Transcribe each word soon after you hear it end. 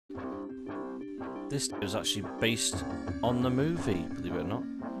this is actually based on the movie, believe it or not.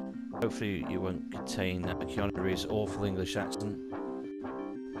 Hopefully it won't contain Keanu Reeves' awful English accent.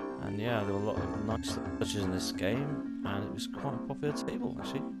 And yeah, there were a lot of nice touches in this game, and it was quite a popular table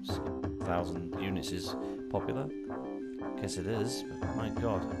actually. 1,000 units is popular. Guess it is, but my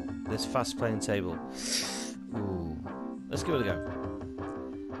god. This fast playing table. Ooh. Let's give it a go.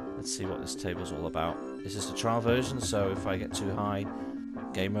 Let's see what this table's all about. This is the trial version, so if I get too high,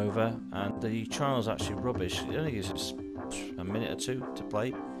 game over. And the trial's actually rubbish. It only gives us a minute or two to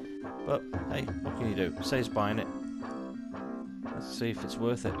play. But hey, what can you do? It says buying it. Let's see if it's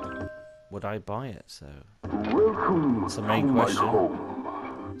worth it. Would I buy it? So that's the main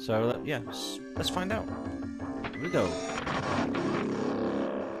question. So yeah, let's find out. Here we go.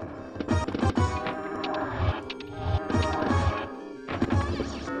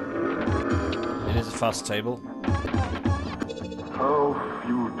 It is a fast table. How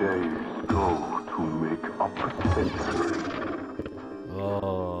few days go to make up a century?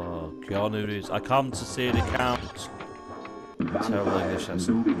 Oh, Keanu Reeves. I come to see the count. Terrible English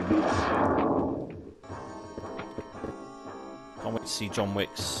accent. Can't wait to see John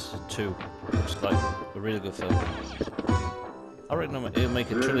Wick's 2. Looks like a really good film. I reckon he'll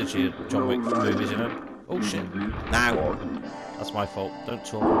make a trilogy of John Wick movies, you know? Oh shit. Now! That's my fault. Don't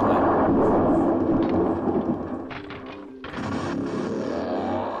talk and play.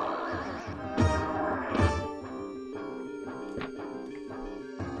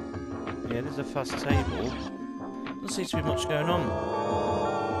 Yeah, it is a fast table. Doesn't seem to be much going on.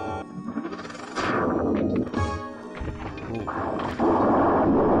 Ooh.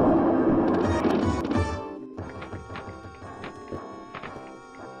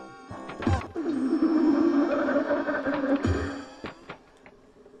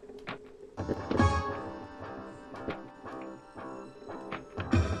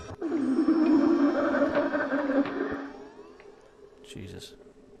 Jesus.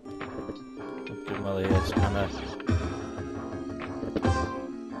 Look at well he is, kinda.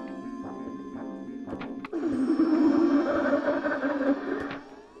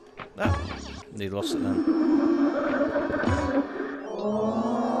 He lost it then.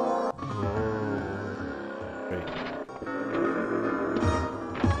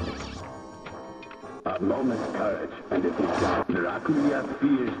 A moment's courage, and if you got Dracula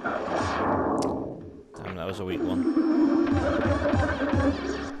fears us. Damn, that was a weak one.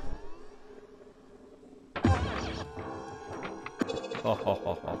 Ho ho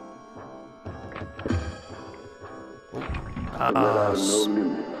ho ho. Ah,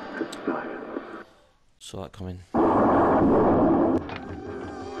 saw that coming.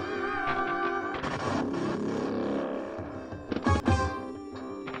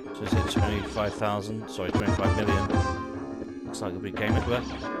 So is it 25,000? Sorry, 25 million. Looks like a big game everywhere.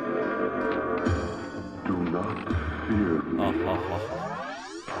 Do not fear me. Oh, oh, oh.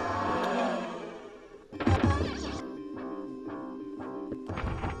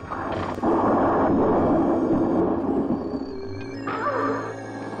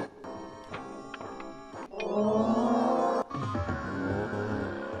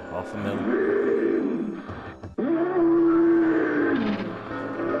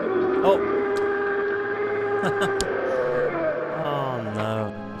 Oh! Oh no,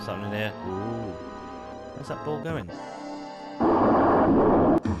 what's happening here? Ooh. Where's that ball going?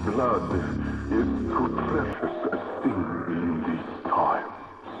 Blood is too precious a thing in these times.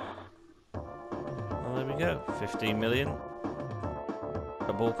 Well, there we go. 15 million.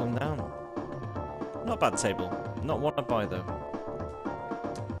 The ball come down. Not a bad table. Not one I buy though.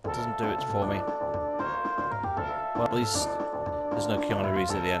 Doesn't do it for me. Well, at least there's no Keanu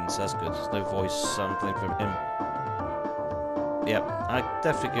Reeves at the end, so that's good. There's no voice sampling from him. Yep, I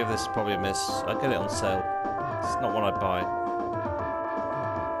definitely give this probably a miss. I'll get it on sale. It's not one I buy.